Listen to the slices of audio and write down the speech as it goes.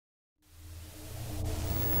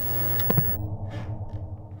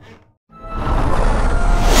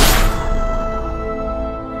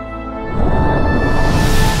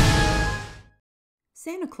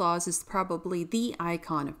Claus is probably the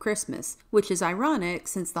icon of Christmas, which is ironic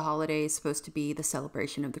since the holiday is supposed to be the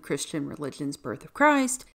celebration of the Christian religion's birth of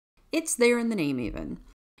Christ. It's there in the name even.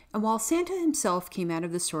 And while Santa himself came out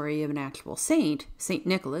of the story of an actual saint, St.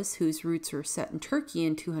 Nicholas, whose roots are set in Turkey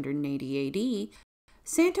in 280 AD,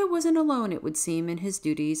 Santa wasn't alone, it would seem, in his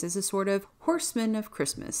duties as a sort of horseman of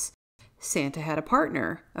Christmas. Santa had a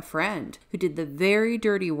partner, a friend, who did the very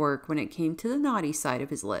dirty work when it came to the naughty side of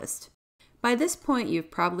his list. By this point,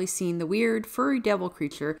 you've probably seen the weird, furry devil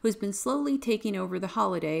creature who's been slowly taking over the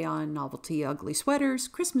holiday on novelty ugly sweaters,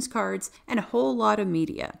 Christmas cards, and a whole lot of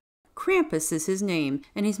media. Krampus is his name,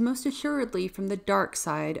 and he's most assuredly from the dark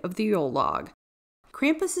side of the Yule log.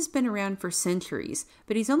 Krampus has been around for centuries,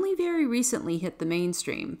 but he's only very recently hit the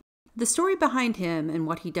mainstream. The story behind him and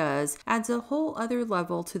what he does adds a whole other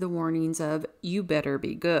level to the warnings of, you better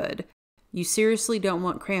be good. You seriously don't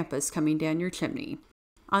want Krampus coming down your chimney.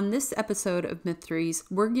 On this episode of Mytheries,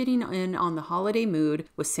 we're getting in on the holiday mood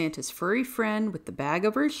with Santa's furry friend with the bag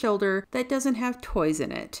over his shoulder that doesn't have toys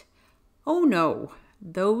in it. Oh no,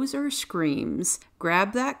 those are screams.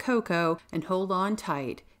 Grab that cocoa and hold on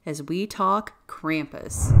tight as we talk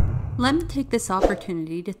Krampus. Let me take this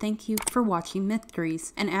opportunity to thank you for watching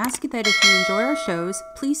Mytheries and ask that if you enjoy our shows,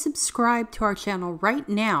 please subscribe to our channel right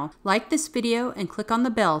now, like this video, and click on the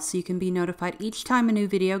bell so you can be notified each time a new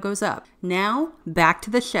video goes up. Now, back to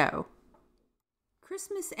the show.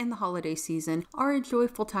 Christmas and the holiday season are a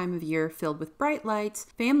joyful time of year filled with bright lights,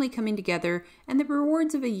 family coming together, and the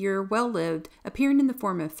rewards of a year well lived appearing in the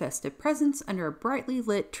form of festive presents under a brightly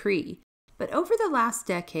lit tree. But over the last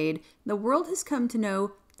decade, the world has come to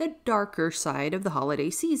know the darker side of the holiday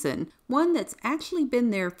season, one that's actually been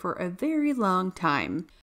there for a very long time.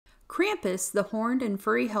 Krampus, the horned and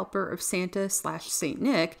furry helper of Santa/Saint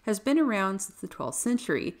Nick, has been around since the 12th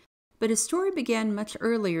century, but his story began much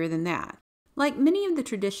earlier than that. Like many of the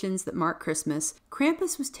traditions that mark Christmas,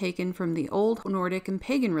 Krampus was taken from the old Nordic and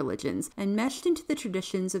pagan religions and meshed into the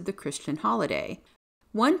traditions of the Christian holiday.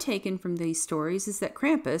 One taken from these stories is that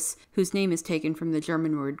Krampus, whose name is taken from the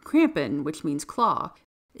German word Krampen, which means claw,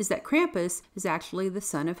 is that Krampus is actually the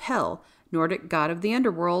son of Hel, Nordic god of the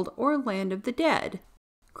underworld or land of the dead.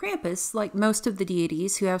 Krampus, like most of the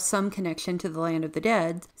deities who have some connection to the land of the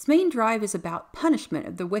dead, his main drive is about punishment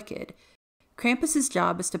of the wicked. Krampus's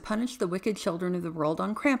job is to punish the wicked children of the world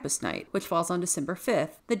on Krampus night, which falls on December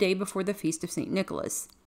 5th, the day before the feast of St. Nicholas.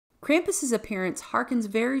 Krampus's appearance harkens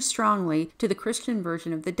very strongly to the Christian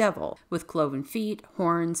version of the devil, with cloven feet,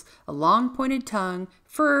 horns, a long pointed tongue,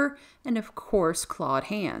 fur, and of course clawed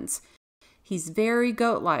hands. He's very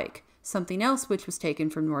goat-like, something else which was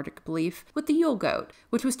taken from Nordic belief with the Yule goat,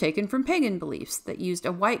 which was taken from pagan beliefs that used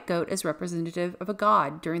a white goat as representative of a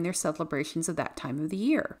god during their celebrations of that time of the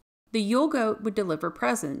year. The Yule goat would deliver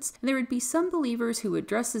presents, and there would be some believers who would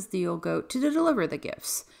dress as the Yule goat to deliver the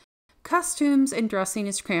gifts. Costumes and dressing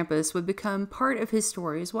as Krampus would become part of his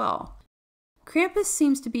story as well. Krampus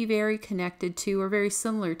seems to be very connected to or very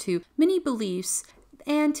similar to many beliefs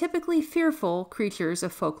and typically fearful creatures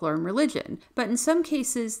of folklore and religion, but in some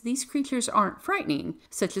cases these creatures aren't frightening,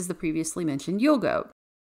 such as the previously mentioned Yule goat.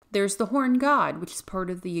 There's the horned god, which is part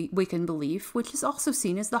of the Wiccan belief, which is also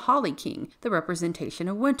seen as the Holly King, the representation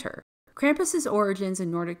of winter. Krampus's origins in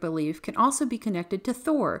Nordic belief can also be connected to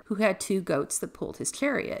Thor, who had two goats that pulled his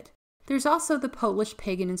chariot. There's also the Polish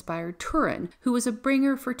pagan-inspired Turin, who was a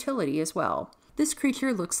bringer of fertility as well. This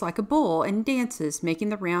creature looks like a bull and dances, making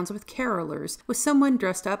the rounds with carolers, with someone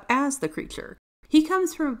dressed up as the creature. He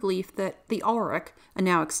comes from a belief that the auroch, a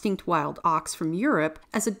now extinct wild ox from Europe,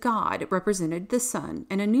 as a god represented the sun,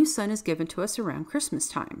 and a new sun is given to us around Christmas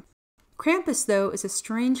time. Krampus, though, is a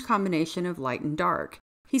strange combination of light and dark.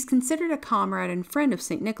 He's considered a comrade and friend of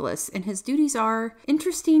St. Nicholas, and his duties are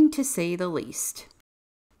interesting to say the least.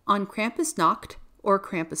 On Krampusnacht, or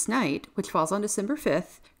Krampus night, which falls on December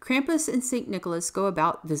 5th, Krampus and St. Nicholas go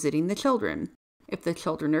about visiting the children. If the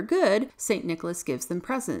children are good, St. Nicholas gives them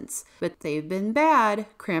presents, but if they've been bad,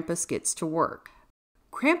 Krampus gets to work.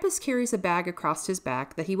 Krampus carries a bag across his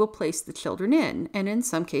back that he will place the children in, and in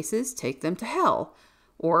some cases take them to hell,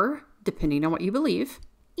 or, depending on what you believe,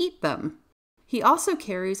 eat them. He also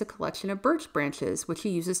carries a collection of birch branches, which he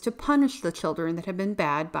uses to punish the children that have been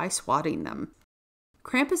bad by swatting them.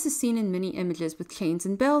 Krampus is seen in many images with chains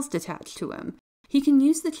and bells detached to him. He can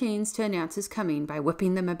use the chains to announce his coming by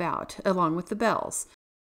whipping them about, along with the bells.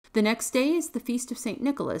 The next day is the feast of St.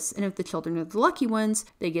 Nicholas, and if the children are the lucky ones,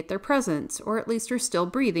 they get their presents, or at least are still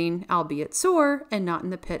breathing, albeit sore, and not in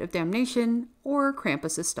the pit of damnation, or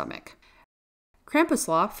Krampus's stomach.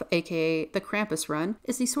 Krampuslauf, aka the Krampus Run,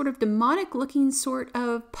 is a sort of demonic-looking sort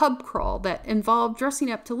of pub crawl that involved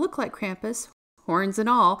dressing up to look like Krampus, horns and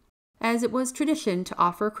all, as it was tradition to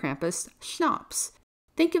offer Krampus schnapps.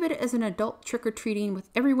 Think of it as an adult trick-or-treating with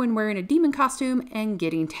everyone wearing a demon costume and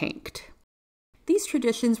getting tanked. These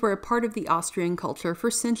traditions were a part of the Austrian culture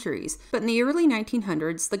for centuries, but in the early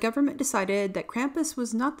 1900s, the government decided that Krampus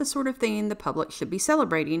was not the sort of thing the public should be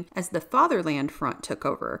celebrating, as the Fatherland Front took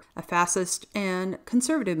over, a fascist and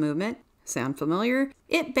conservative movement. Sound familiar?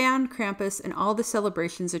 It banned Krampus and all the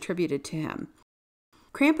celebrations attributed to him.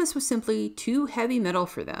 Krampus was simply too heavy metal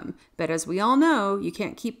for them, but as we all know, you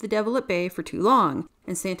can't keep the devil at bay for too long,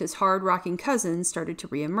 and Santa's hard-rocking cousins started to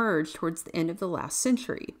re-emerge towards the end of the last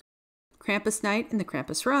century. Krampus Night and the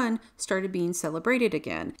Krampus Run started being celebrated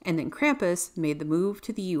again, and then Krampus made the move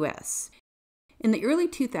to the US. In the early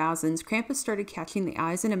 2000s, Krampus started catching the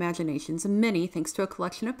eyes and imaginations of many thanks to a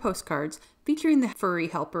collection of postcards featuring the furry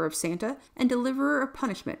helper of Santa and deliverer of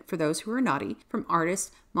punishment for those who were naughty from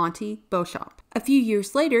artist Monty Beauchamp. A few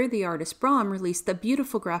years later, the artist Brahm released the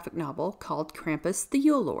beautiful graphic novel called Krampus the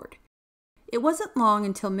Yule Lord. It wasn't long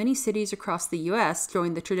until many cities across the U.S.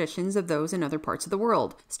 joined the traditions of those in other parts of the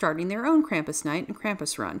world, starting their own Krampus Night and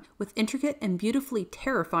Krampus Run, with intricate and beautifully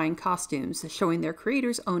terrifying costumes showing their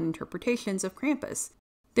creators' own interpretations of Krampus.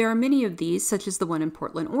 There are many of these, such as the one in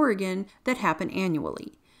Portland, Oregon, that happen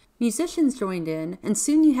annually. Musicians joined in, and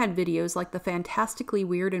soon you had videos like the fantastically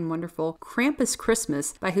weird and wonderful Krampus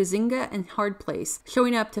Christmas by Huizinga and Hard Place,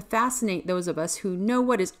 showing up to fascinate those of us who know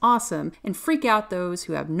what is awesome and freak out those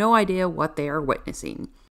who have no idea what they are witnessing.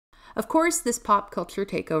 Of course, this pop culture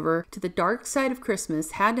takeover to the dark side of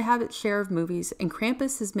Christmas had to have its share of movies, and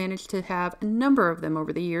Krampus has managed to have a number of them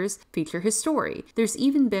over the years feature his story. There's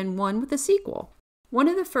even been one with a sequel. One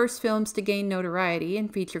of the first films to gain notoriety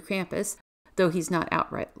and feature Krampus, though he's not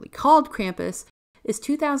outrightly called Krampus, is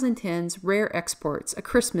 2010's Rare Exports, A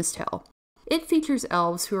Christmas Tale. It features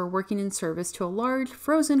elves who are working in service to a large,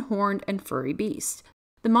 frozen, horned, and furry beast.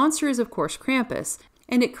 The monster is, of course, Krampus,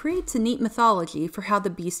 and it creates a neat mythology for how the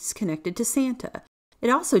beast is connected to Santa. It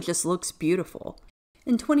also just looks beautiful.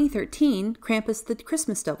 In 2013, Krampus the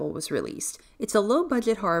Christmas Devil was released. It's a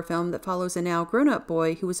low-budget horror film that follows a now grown-up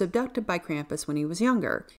boy who was abducted by Krampus when he was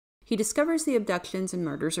younger. He discovers the abductions and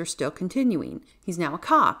murders are still continuing. He's now a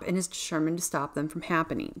cop and is determined to stop them from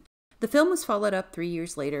happening. The film was followed up 3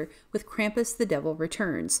 years later with Krampus the Devil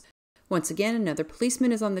Returns. Once again, another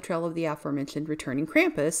policeman is on the trail of the aforementioned returning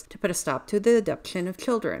Krampus to put a stop to the abduction of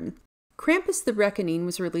children. Krampus the Reckoning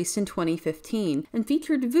was released in 2015 and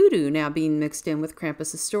featured voodoo now being mixed in with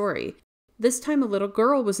Krampus' story. This time a little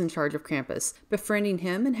girl was in charge of Krampus, befriending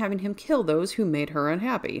him and having him kill those who made her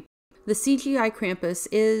unhappy. The CGI Krampus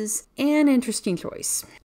is an interesting choice.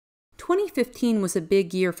 2015 was a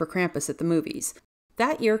big year for Krampus at the movies.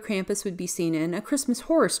 That year, Krampus would be seen in A Christmas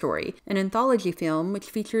Horror Story, an anthology film which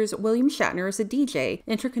features William Shatner as a DJ,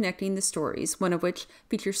 interconnecting the stories, one of which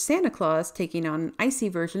features Santa Claus taking on an icy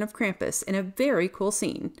version of Krampus in a very cool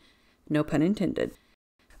scene. No pun intended.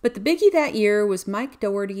 But the biggie that year was Mike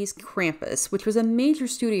Dougherty's Krampus, which was a major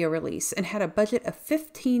studio release and had a budget of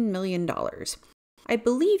 $15 million. I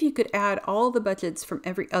believe you could add all the budgets from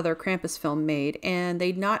every other Krampus film made, and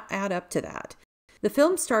they'd not add up to that. The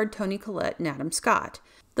film starred Toni Collette and Adam Scott.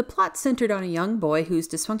 The plot centered on a young boy whose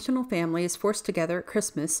dysfunctional family is forced together at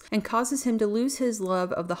Christmas and causes him to lose his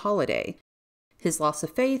love of the holiday. His loss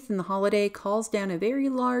of faith in the holiday calls down a very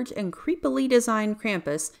large and creepily designed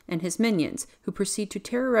Krampus and his minions, who proceed to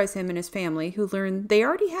terrorize him and his family, who learn they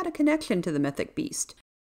already had a connection to the mythic beast.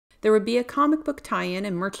 There would be a comic book tie-in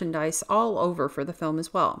and merchandise all over for the film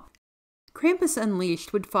as well. Krampus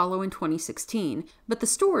Unleashed would follow in 2016, but the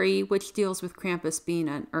story, which deals with Krampus being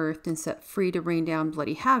unearthed and set free to rain down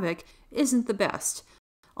bloody havoc, isn't the best,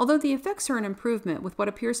 although the effects are an improvement with what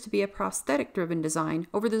appears to be a prosthetic-driven design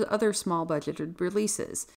over the other small-budgeted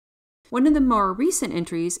releases. One of the more recent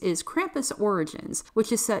entries is Krampus Origins,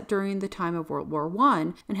 which is set during the time of World War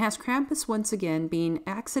I and has Krampus once again being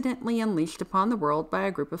accidentally unleashed upon the world by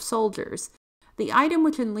a group of soldiers. The item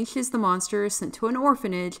which unleashes the monster is sent to an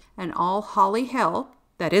orphanage, and all holly hell,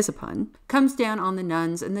 that is a pun, comes down on the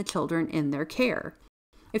nuns and the children in their care.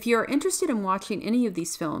 If you are interested in watching any of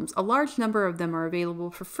these films, a large number of them are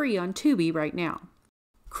available for free on Tubi right now.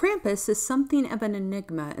 Krampus is something of an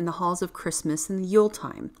enigma in the halls of Christmas and the Yule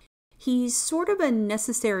time. He's sort of a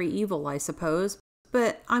necessary evil, I suppose,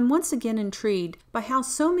 but I'm once again intrigued by how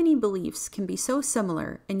so many beliefs can be so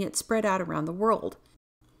similar and yet spread out around the world.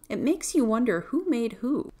 It makes you wonder who made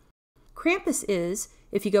who. Krampus is,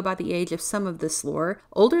 if you go by the age of some of this lore,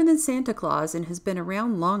 older than Santa Claus and has been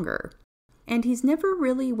around longer. And he's never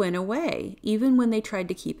really went away, even when they tried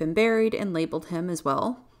to keep him buried and labeled him as,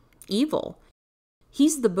 well, evil.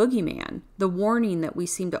 He's the boogeyman, the warning that we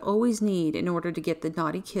seem to always need in order to get the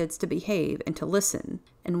naughty kids to behave and to listen.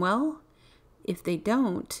 And well, if they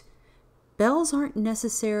don't, bells aren't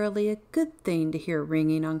necessarily a good thing to hear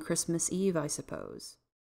ringing on Christmas Eve, I suppose.